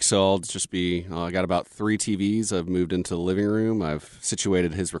Creek. So I'll just be. I got about 3 TVs. I've moved into the living room. I've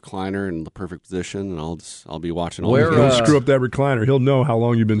situated his recliner in the perfect position, and I'll be watching all. Don't screw up that recliner. He'll know how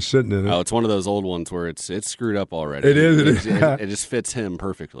long you've been sitting in it. Oh, it's one of those old ones where it's screwed up already. It is. It just fits him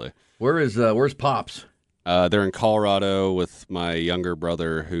perfectly. Where's Pops? They're in Colorado with my younger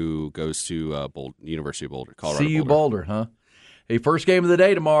brother who goes to University of Boulder, Colorado. CU Boulder, huh? Hey, first game of the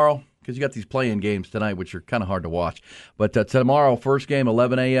day tomorrow, because you got these play-in games tonight, which are kind of hard to watch. But tomorrow, first game,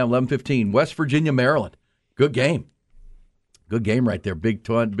 11 a.m., 11:15, West Virginia, Maryland. Good game. Good game right there. Big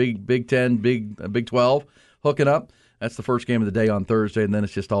 10, Big 12 hooking up. That's the first game of the day on Thursday, and then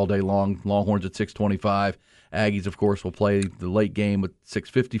it's just all day long. Longhorns at 6:25. Aggies, of course, will play the late game at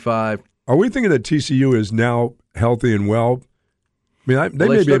 6:55. Are we thinking that TCU is now healthy and well? I mean, they may be able to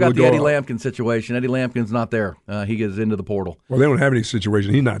go. They still got the Eddie Lampkin situation. Eddie Lampkin's not there. He gets into the portal. Well, they don't have any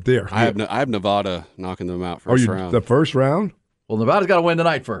situation. He's not there. I have Nevada knocking them out first round. The first round? Well, Nevada's got to win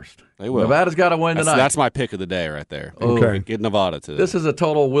tonight first. They will. Nevada's got to win tonight. That's my pick of the day right there. Okay. Get Nevada today. This is a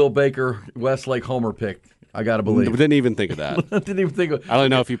total Will Baker, Westlake Homer pick. I got to believe. Didn't even think of that. Didn't even think of. I don't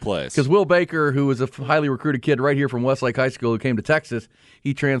know if he plays. Because Will Baker, who was a highly recruited kid right here from Westlake High School who came to Texas,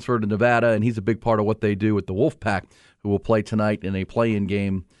 he transferred to Nevada, and he's a big part of what they do with the Wolfpack, who will play tonight in a play-in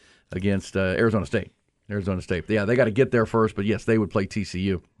game against Arizona State. Yeah, they got to get there first, but yes, they would play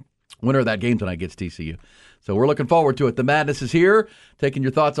TCU. Winner of that game tonight gets TCU. So we're looking forward to it. The madness is here, taking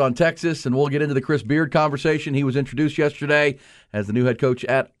your thoughts on Texas, and we'll get into the Chris Beard conversation. He was introduced yesterday as the new head coach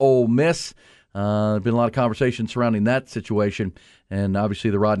at Ole Miss. There's been a lot of conversation surrounding that situation, and obviously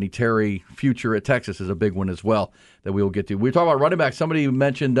the Rodney Terry future at Texas is a big one as well that we will get to. We were talking about running back. Somebody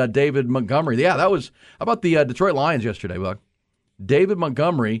mentioned David Montgomery. Yeah, that was about the Detroit Lions yesterday, Buck. David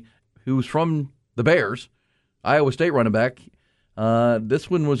Montgomery, who's from the Bears, Iowa State running back. This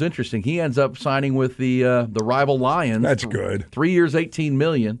one was interesting. He ends up signing with the rival Lions. That's good. 3 years, $18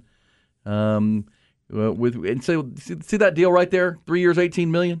 million. See that deal right there? 3 years, $18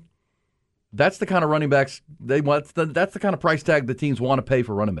 million. That's the kind of running backs they want. That's the kind of price tag the teams want to pay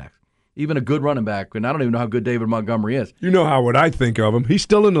for running backs. Even a good running back, and I don't even know how good David Montgomery is. You know what I think of him. He's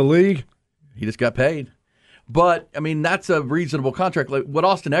still in the league. He just got paid. But, I mean, that's a reasonable contract. Like what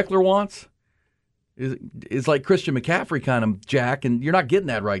Austin Eckler wants is like Christian McCaffrey kind of jack, and you're not getting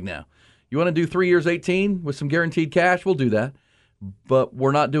that right now. You want to do 3 years, 18 with some guaranteed cash? We'll do that. But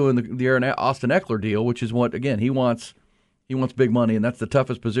we're not doing the Austin Eckler deal, which is what, again, he wants big money, and that's the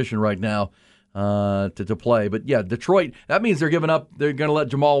toughest position right now to play. But, yeah, Detroit, that means they're going to let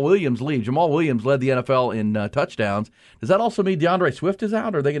Jamal Williams leave. Jamal Williams led the NFL in touchdowns. Does that also mean DeAndre Swift is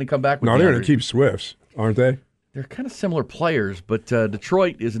out, or are they going to come back with No, they're going to keep Swifts, aren't they? They're kind of similar players, but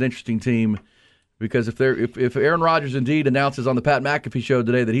Detroit is an interesting team because if Aaron Rodgers indeed announces on the Pat McAfee show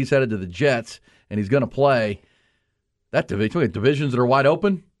today that he's headed to the Jets and he's going to play, that divisions that are wide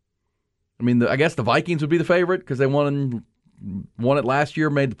open. I mean, I guess the Vikings would be the favorite because they won it last year,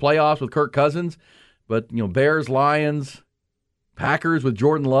 made the playoffs with Kirk Cousins. But, Bears, Lions, Packers with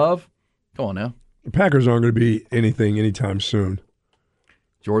Jordan Love. Come on now. The Packers aren't going to be anything anytime soon.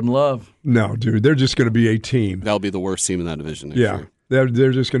 Jordan Love. No, dude. They're just going to be a team. That'll be the worst team in that division next year. They're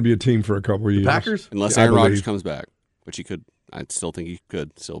just going to be a team for a couple of years. The Packers? Unless Aaron Rodgers comes back, which I still think he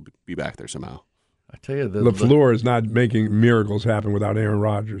could still be back there somehow. I tell you, LaFleur is not making miracles happen without Aaron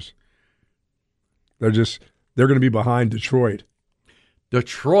Rodgers. They're going to be behind Detroit.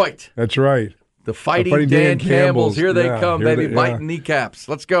 Detroit. That's right. The fighting Dan Campbells. Here they come, baby, biting kneecaps.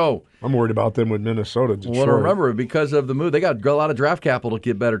 Let's go. I'm worried about them with Minnesota. Detroit. Well, remember, because of the move, they got a lot of draft capital to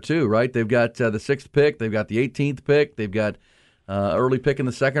get better too, right? They've got the 6th pick. They've got the 18th pick. They've got early pick in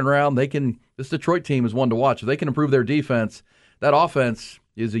the 2nd round. This Detroit team is one to watch. If they can improve their defense, that offense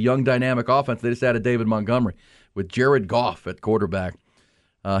is a young, dynamic offense. They just added David Montgomery with Jared Goff at quarterback.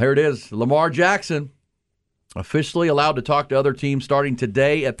 Here it is. Lamar Jackson officially allowed to talk to other teams starting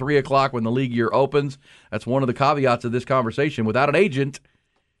today at 3 o'clock when the league year opens. That's one of the caveats of this conversation. Without an agent,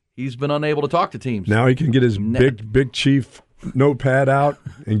 he's been unable to talk to teams. Now he can get his big chief notepad out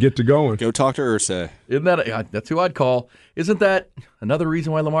and get to going. Go talk to Irsay. Isn't that that's who I'd call? Isn't that another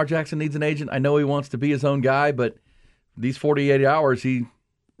reason why Lamar Jackson needs an agent? I know he wants to be his own guy, but these 48 hours,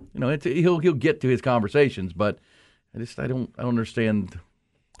 he'll get to his conversations. But I don't understand.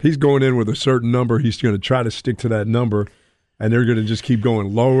 He's going in with a certain number. He's going to try to stick to that number, and they're going to just keep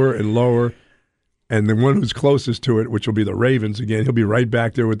going lower and lower. And the one who's closest to it, which will be the Ravens again, he'll be right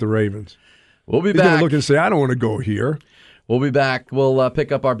back there with the Ravens. We'll be He's back. going to look and say, I don't want to go here. We'll be back. We'll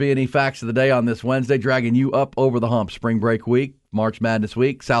pick up our B&E facts of the day on this Wednesday, dragging you up over the hump. Spring break week, March Madness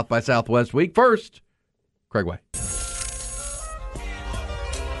week, South by Southwest week. First, Craig Way.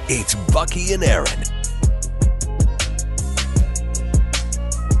 It's Bucky and Aaron.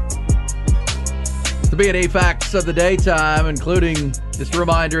 The B&E facts of the daytime, including just a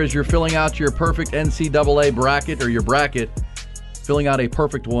reminder as you're filling out your perfect NCAA bracket or your bracket, filling out a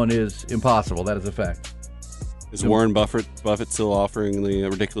perfect one is impossible. That is a fact. Is Warren Buffett still offering the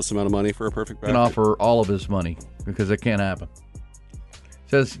ridiculous amount of money for a perfect bracket? Can offer all of his money because it can't happen.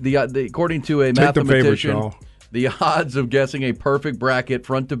 Says according to a Take mathematician, the odds of guessing a perfect bracket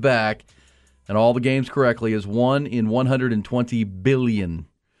front to back and all the games correctly is 1 in 120 billion.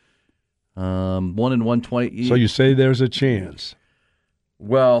 1 in 120. So you say there's a chance.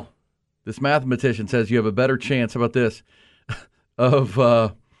 Well, this mathematician says you have a better chance, how about this,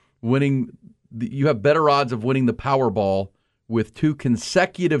 of winning. You have better odds of winning the Powerball with 2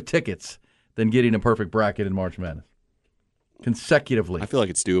 consecutive tickets than getting a perfect bracket in March Madness. Consecutively. I feel like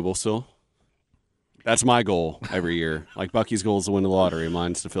it's doable still. That's my goal every year. Like Bucky's goal is to win the lottery.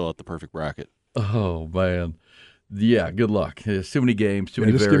 Mine's to fill out the perfect bracket. Oh, man. Yeah, good luck. There's too many games, too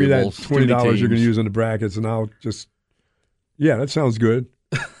many just variables. Just give me that $20 you're going to use in the brackets, and I'll just. Yeah, that sounds good.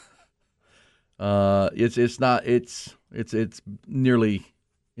 It's nearly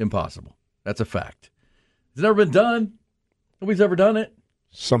impossible. That's a fact. It's never been done. Nobody's ever done it.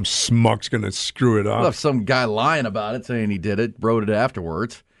 Some smuck's going to screw it up. We'll have some guy lying about it, saying he did it, wrote it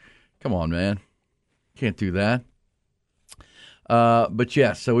afterwards. Come on, man. Can't do that. But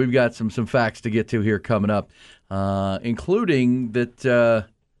yes, so we've got some facts to get to here coming up, including that.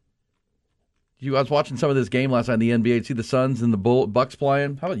 I was watching some of this game last night in the NBA. See the Suns and the Bucks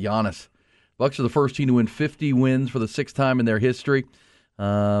playing. How about Giannis? Bucks are the first team to win 50 wins for the 6th time in their history.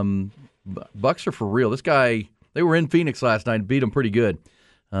 Bucks are for real. This guy, they were in Phoenix last night and beat them pretty good.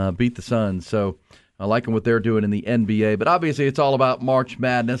 Beat the Suns. So I like what they're doing in the NBA. But obviously, it's all about March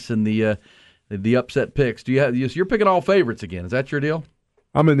Madness and the upset picks. You're picking all favorites again? Is that your deal?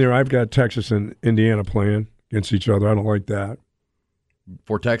 I'm in there. I've got Texas and Indiana playing against each other. I don't like that.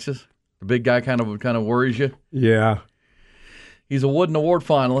 For Texas, the big guy kind of worries you. Yeah, he's a Wooden Award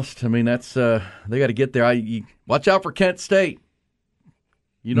finalist. I mean, that's they got to get there. Watch out for Kent State.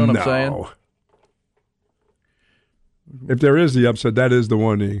 You know what I'm saying? If there is the upset, that is the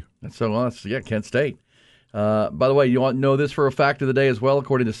one. Kent State. By the way, you want to know this for a fact of the day as well,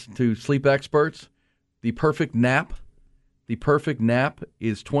 according to sleep experts. The perfect nap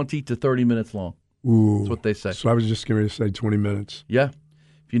is 20 to 30 minutes long. Ooh. That's what they say. So I was just going to say 20 minutes. Yeah.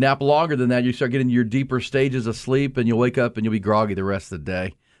 If you nap longer than that, you start getting your deeper stages of sleep, and you'll wake up and you'll be groggy the rest of the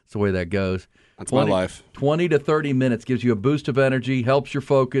day. That's the way that goes. That's my life. 20 to 30 minutes gives you a boost of energy, helps your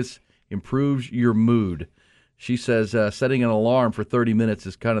focus, improves your mood. She says setting an alarm for 30 minutes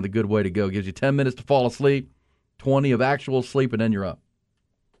is kind of the good way to go. Gives you 10 minutes to fall asleep, 20 of actual sleep, and then you're up.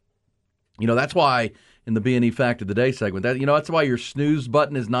 That's why in the B&E Fact of the Day segment, that's why your snooze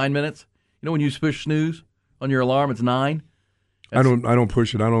button is 9 minutes. When you push snooze on your alarm, it's 9. I don't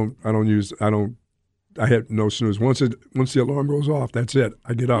push it. I have no snooze. Once the alarm goes off, that's it.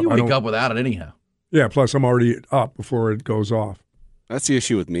 I get up. You wake up without it anyhow. Yeah, plus I'm already up before it goes off. That's the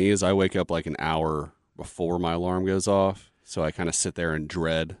issue with me is I wake up like an hour before my alarm goes off, so I kind of sit there and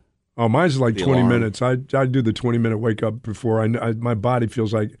dread. Oh, mine's like 20 alarm. minutes. I do the 20-minute wake up before my body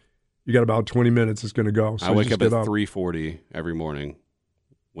feels like you got about 20 minutes it's going to go. So I wake up at 3:40 every morning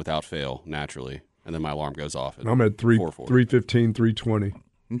without fail, naturally, and then my alarm goes off at I'm at 3:15, 3:20.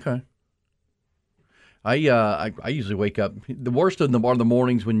 Okay. I usually wake up. The worst of them are the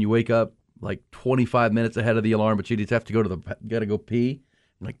mornings when you wake up like 25 minutes ahead of the alarm, but you just have to go pee.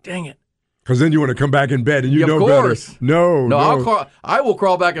 I'm like, dang it. Because then you want to come back in bed and you know of course. better. No. I will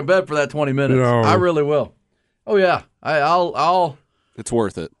crawl back in bed for that 20 minutes. No. I really will. Oh yeah, I'll. It's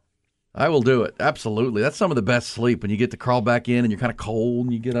worth it. I will do it. Absolutely. That's some of the best sleep when you get to crawl back in and you're kind of cold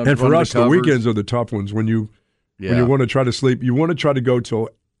and you get under. And for us, the weekends are the tough ones when you want to try to sleep. You want to try to go till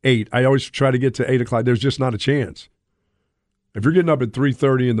 8. I always try to get to 8 o'clock. There's just not a chance. If you're getting up at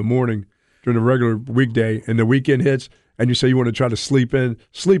 3:30 in the morning during a regular weekday and the weekend hits, and you say you want to try to sleep in,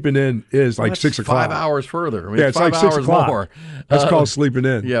 sleeping in is like 6 o'clock. 5 hours further. I mean, Yeah, it's 5 like 6 hours o'clock. more. That's called sleeping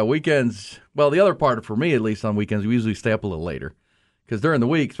in. Yeah, weekends. Well, the other part, for me at least on weekends, we usually stay up a little later. Because during the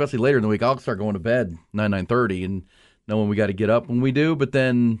week, especially later in the week, I'll start going to bed 9:30 and knowing we got to get up when we do. But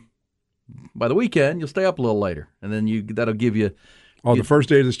then by the weekend, you'll stay up a little later. And then that'll give you... Oh, the first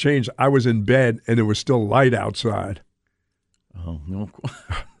day this changed, I was in bed and it was still light outside. Oh, no.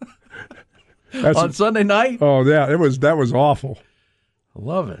 On Sunday night? Oh, yeah, that was awful. I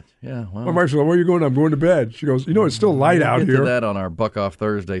love it. Yeah. Well, my wife said, "Where are you going?" I'm going to bed. She goes, "It's still light out we'll get here." to that on our Buck Off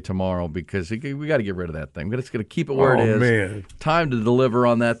Thursday tomorrow because we got to get rid of that thing. We're just going to keep it where it is. Man. Time to deliver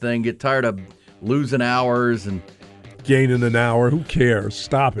on that thing. Get tired of losing hours and gaining an hour. Who cares?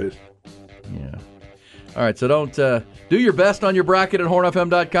 Stop it. Yeah. All right. So don't do your best on your bracket at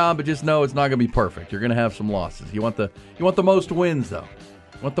hornfm.com, but just know it's not going to be perfect. You're going to have some losses. You want the most wins though.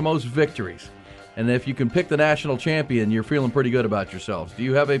 You want the most victories. And if you can pick the national champion, you're feeling pretty good about yourselves. Do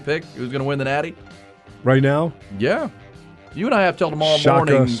you have a pick? Who's going to win the Natty? Right now? Yeah. You and I have till tomorrow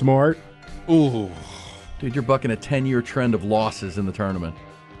Shaka morning. Smart. Ooh. Dude, you're bucking a 10-year trend of losses in the tournament.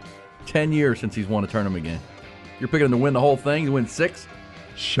 10 years since he's won a tournament game. You're picking him to win the whole thing, to win 6?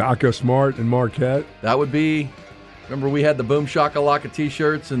 Shaka Smart and Marquette. That would be, remember we had the Boom Shaka-Laka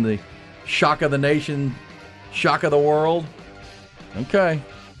t-shirts and the Shaka the Nation, Shaka the World? Okay,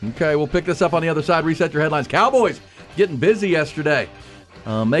 we'll pick this up on the other side. Reset your headlines. Cowboys getting busy yesterday,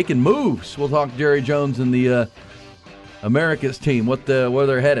 making moves. We'll talk to Jerry Jones and the America's team, where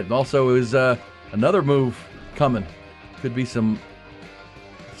they're headed. Also, is another move coming. Could be some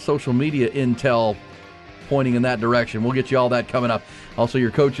social media intel pointing in that direction. We'll get you all that coming up. Also, your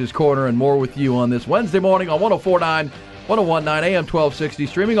Coach's Corner and more with you on this Wednesday morning on 104.9, 101.9 AM 1260.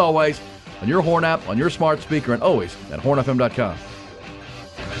 Streaming always on your Horn app, on your smart speaker, and always at hornfm.com.